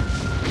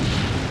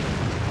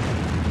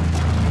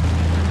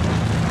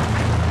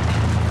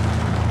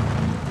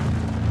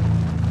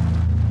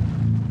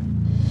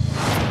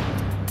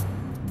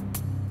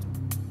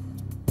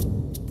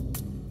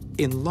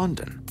 In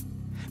London,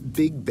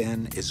 Big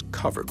Ben is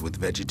covered with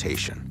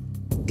vegetation,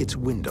 its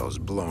windows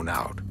blown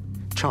out,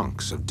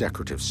 chunks of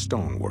decorative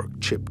stonework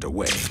chipped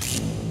away.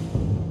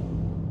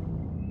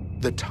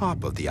 The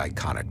top of the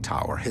iconic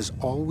tower has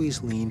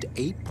always leaned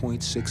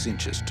 8.6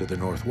 inches to the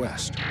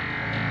northwest.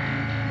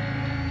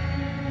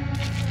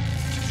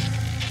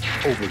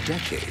 Over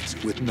decades,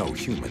 with no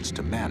humans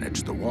to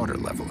manage the water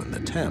level in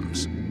the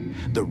Thames,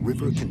 the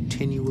river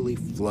continually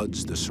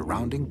floods the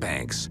surrounding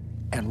banks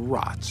and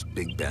rots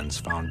Big Ben's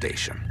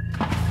foundation.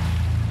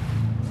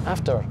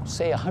 After,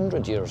 say,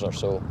 100 years or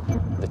so,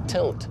 the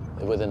tilt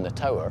within the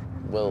tower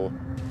will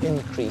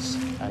increase,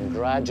 and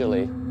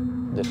gradually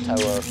the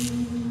tower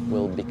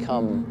will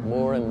become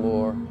more and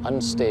more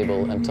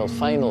unstable until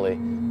finally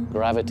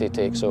gravity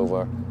takes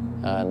over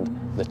and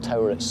the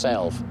tower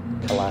itself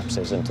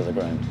collapses into the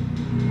ground.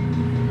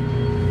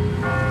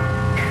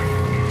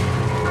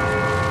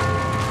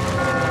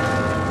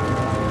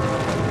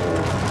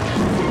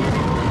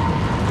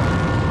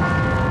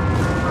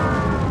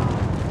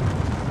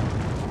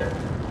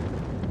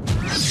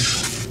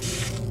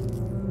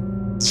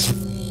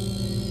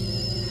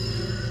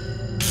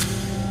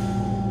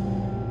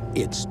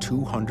 It's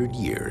 200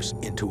 years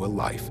into a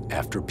life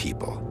after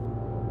people.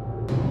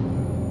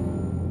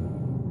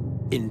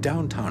 In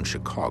downtown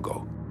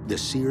Chicago, the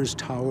Sears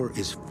Tower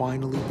is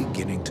finally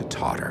beginning to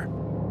totter.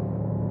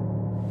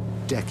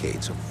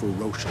 Decades of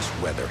ferocious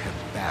weather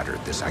have battered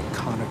this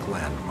iconic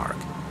landmark,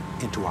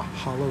 into a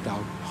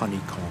hollowed-out,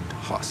 honeycombed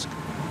husk.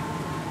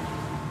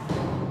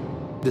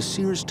 The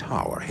Sears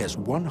Tower has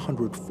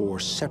 104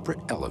 separate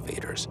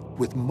elevators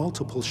with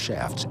multiple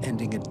shafts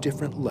ending at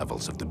different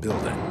levels of the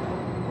building.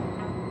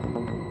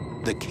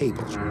 The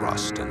cables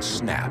rust and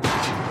snap,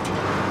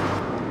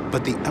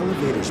 but the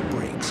elevator's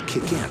brakes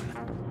kick in.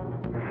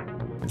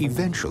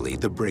 Eventually,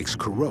 the brakes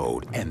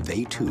corrode and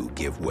they too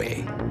give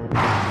way.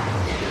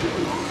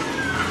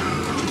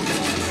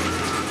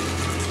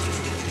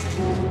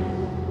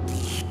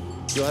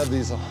 You'll have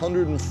these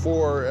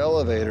 104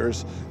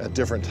 elevators at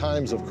different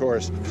times, of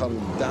course, come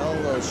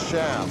down those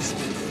shafts,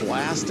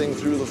 blasting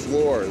through the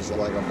floors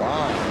like a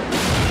bomb,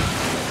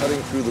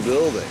 cutting through the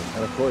building,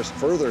 and of course,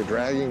 further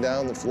dragging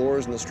down the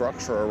floors and the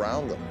structure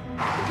around them.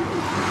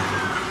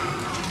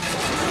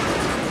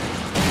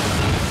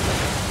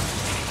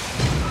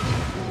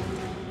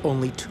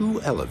 Only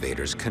 2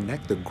 elevators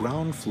connect the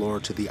ground floor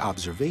to the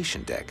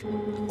observation deck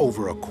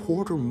over a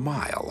quarter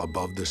mile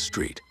above the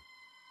street.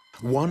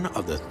 One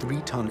of the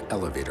 3-ton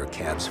elevator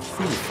cabs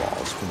free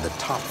falls from the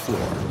top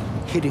floor,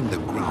 hitting the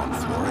ground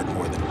floor at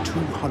more than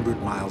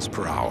 200 miles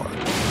per hour,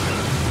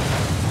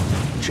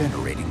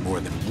 generating more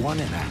than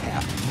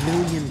 1.5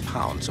 million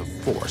pounds of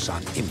force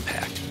on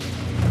impact.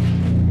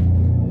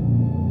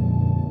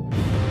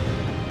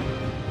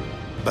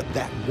 But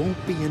that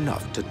won't be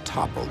enough to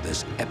topple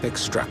this epic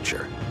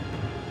structure.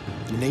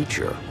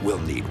 Nature will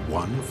need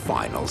one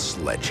final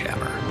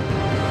sledgehammer.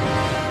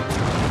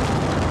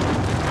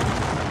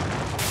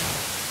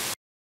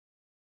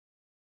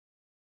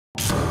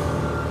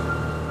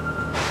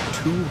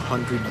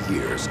 200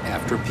 years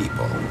after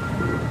people,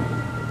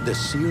 the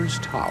Sears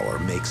Tower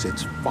makes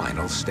its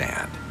final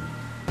stand.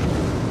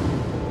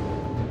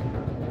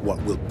 What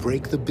will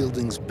break the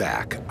building's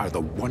back are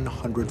the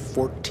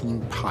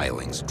 114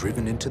 pilings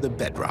driven into the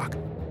bedrock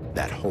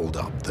that hold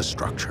up the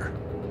structure.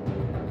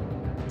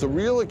 The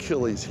real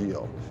Achilles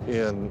heel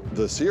in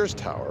the Sears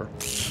Tower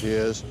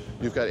is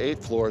you've got 8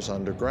 floors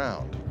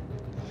underground.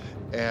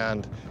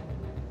 And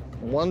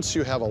once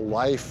you have a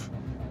life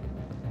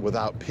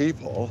without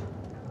people,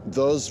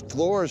 those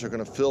floors are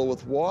going to fill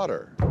with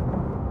water.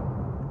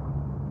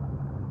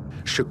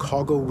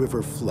 Chicago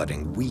River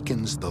flooding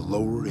weakens the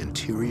lower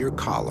interior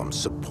columns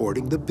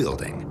supporting the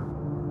building,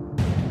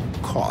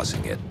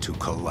 causing it to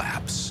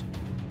collapse.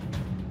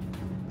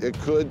 It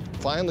could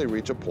finally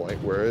reach a point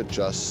where it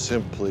just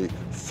simply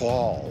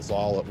falls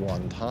all at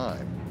one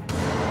time.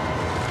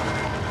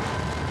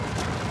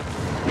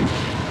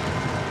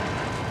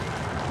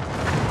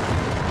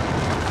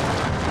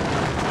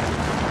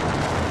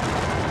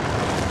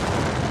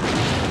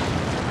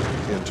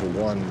 Into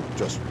one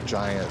just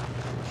giant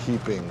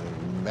heaping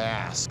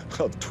mass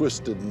of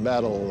twisted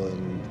metal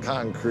and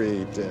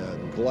concrete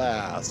and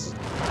glass.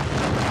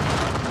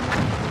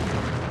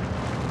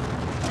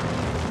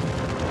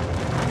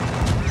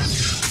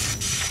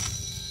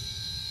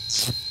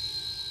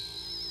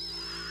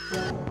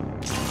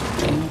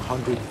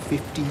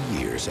 "250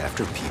 years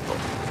after people,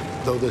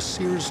 though the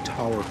Sears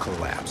Tower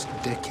collapsed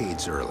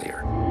decades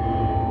earlier,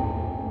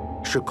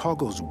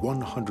 Chicago's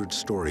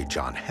 100-story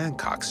John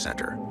Hancock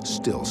Center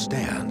still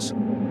stands.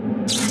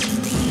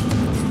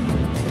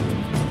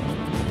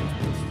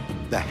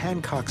 The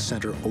Hancock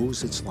Center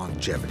owes its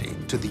longevity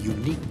to the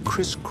unique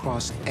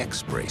crisscross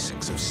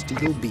X-bracings of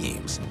steel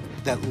beams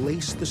that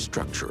lace the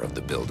structure of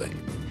the building,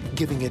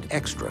 giving it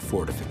extra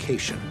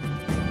fortification.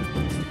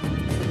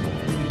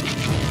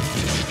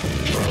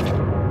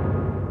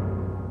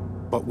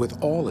 But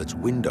with all its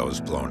windows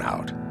blown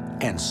out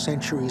and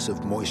centuries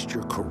of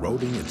moisture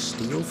corroding its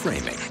steel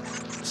framing,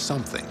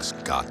 something's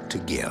got to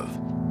give.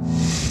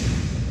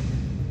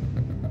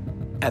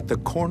 At the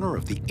corner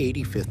of the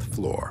 85th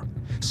floor,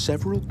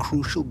 several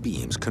crucial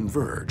beams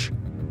converge.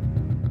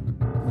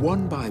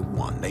 One by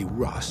one, they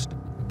rust,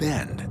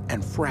 bend,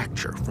 and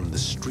fracture from the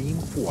stream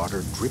of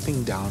water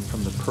dripping down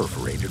from the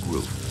perforated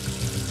roof.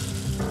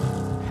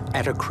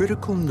 At a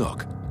critical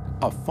nook,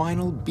 a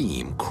final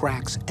beam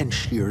cracks and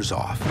shears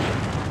off.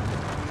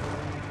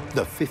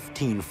 The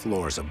 15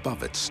 floors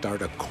above it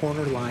start a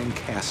corner-line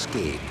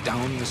cascade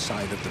down the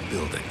side of the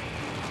building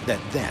that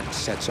then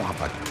sets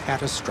off a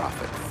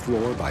catastrophic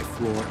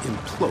floor-by-floor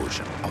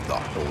implosion of the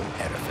whole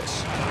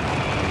edifice.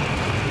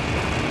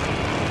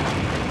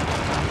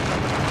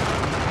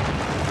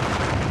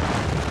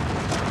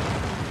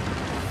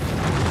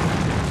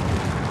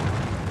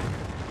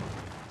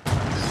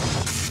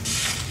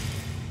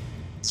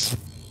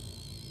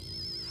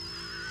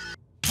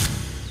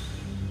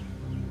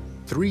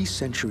 Three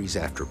centuries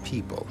after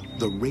people,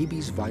 the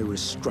rabies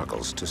virus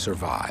struggles to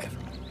survive.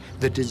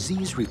 The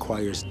disease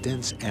requires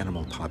dense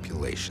animal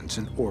populations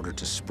in order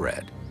to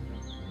spread.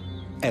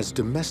 As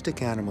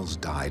domestic animals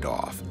died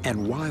off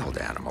and wild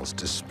animals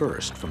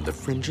dispersed from the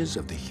fringes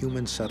of the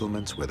human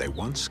settlements where they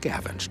once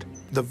scavenged,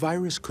 the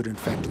virus could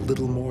infect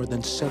little more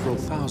than several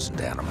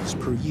thousand animals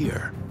per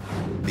year.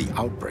 The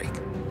outbreak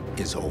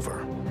is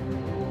over.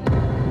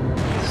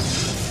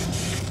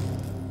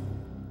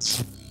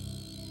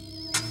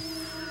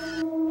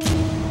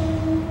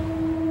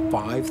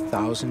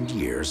 "5,000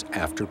 years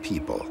after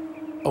people,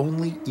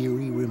 only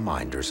eerie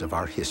reminders of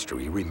our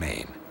history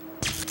remain.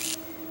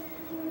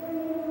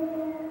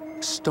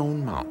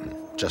 Stone Mountain,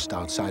 just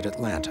outside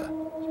Atlanta,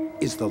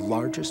 is the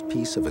largest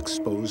piece of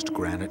exposed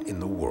granite in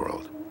the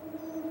world.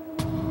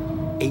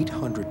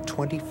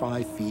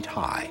 825 feet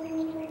high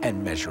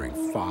and measuring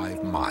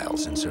 5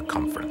 miles in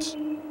circumference.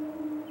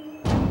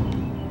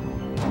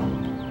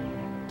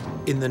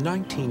 In the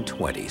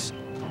 1920s,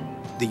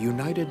 the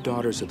United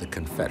Daughters of the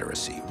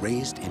Confederacy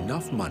raised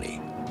enough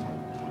money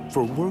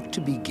for work to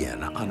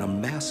begin on a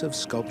massive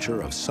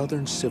sculpture of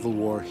Southern Civil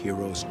War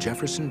heroes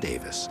Jefferson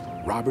Davis,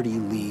 Robert E.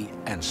 Lee,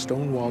 and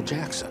Stonewall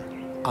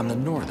Jackson on the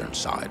northern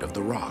side of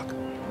the rock.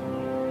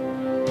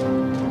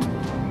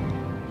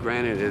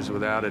 Granite is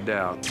without a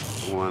doubt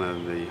one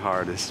of the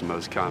hardest,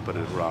 most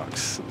competent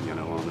rocks,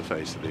 on the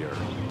face of the earth.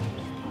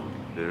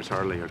 There's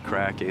hardly a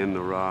crack in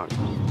the rock.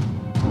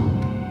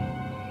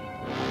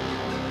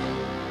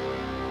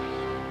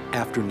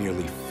 After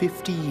nearly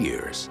 50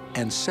 years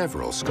and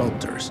several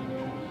sculptors,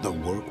 the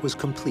work was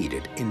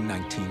completed in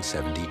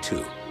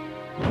 1972.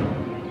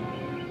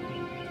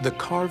 The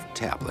carved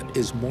tablet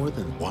is more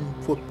than 1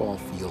 football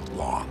field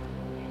long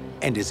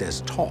and is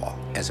as tall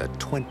as a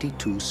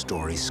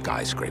 22-story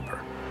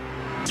skyscraper.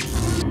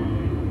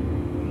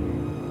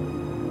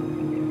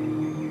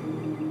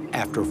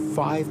 After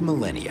 5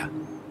 millennia,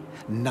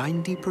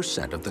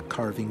 90% of the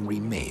carving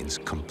remains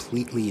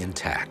completely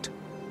intact.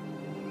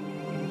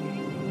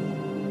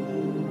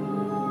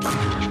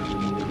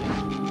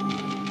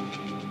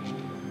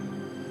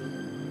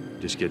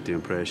 Just get the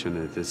impression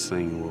that this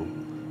thing will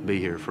be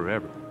here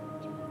forever.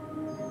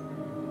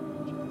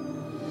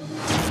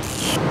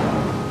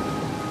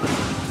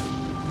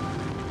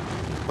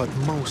 But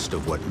most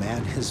of what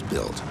man has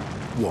built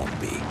won't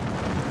be.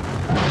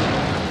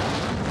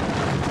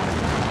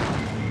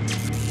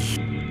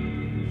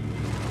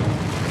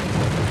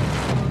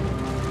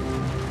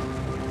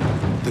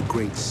 The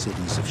great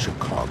cities of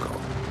Chicago,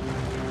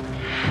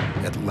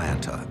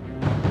 Atlanta,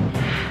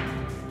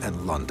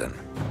 and London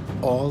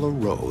all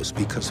arose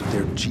because of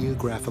their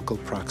geographical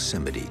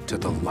proximity to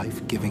the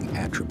life-giving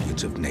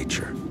attributes of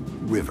nature: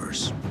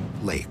 rivers,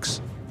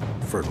 lakes,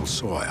 fertile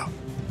soil.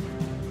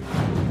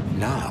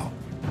 Now,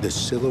 the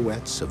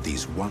silhouettes of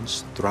these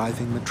once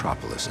thriving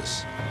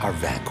metropolises are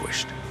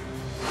vanquished.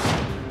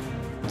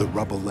 The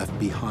rubble left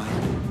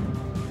behind,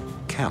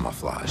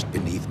 camouflaged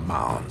beneath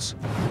mounds,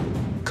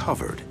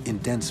 covered in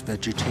dense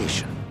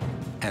vegetation,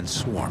 and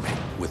swarming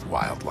with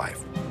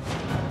wildlife.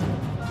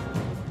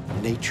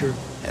 Nature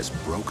has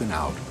broken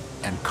out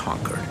and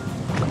conquered.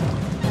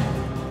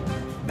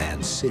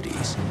 Man's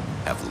cities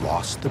have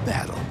lost the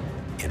battle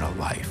in a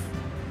life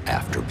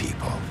after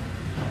people.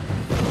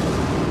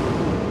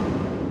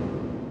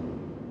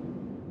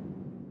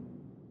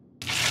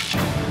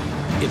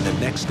 In the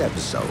next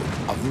episode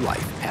of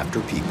Life After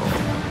People,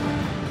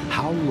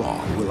 how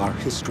long will our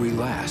history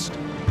last?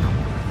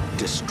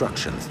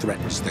 Destruction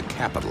threatens the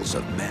capitals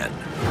of men.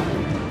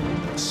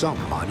 Some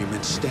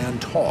monuments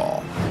stand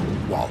tall,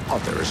 while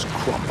others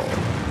crumble.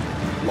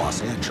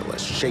 Los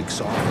Angeles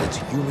shakes off its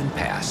human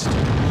past.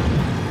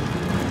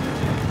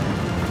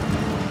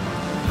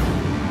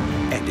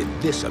 And in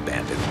this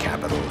abandoned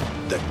capital,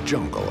 the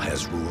jungle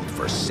has ruled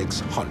for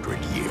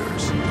 600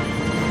 years.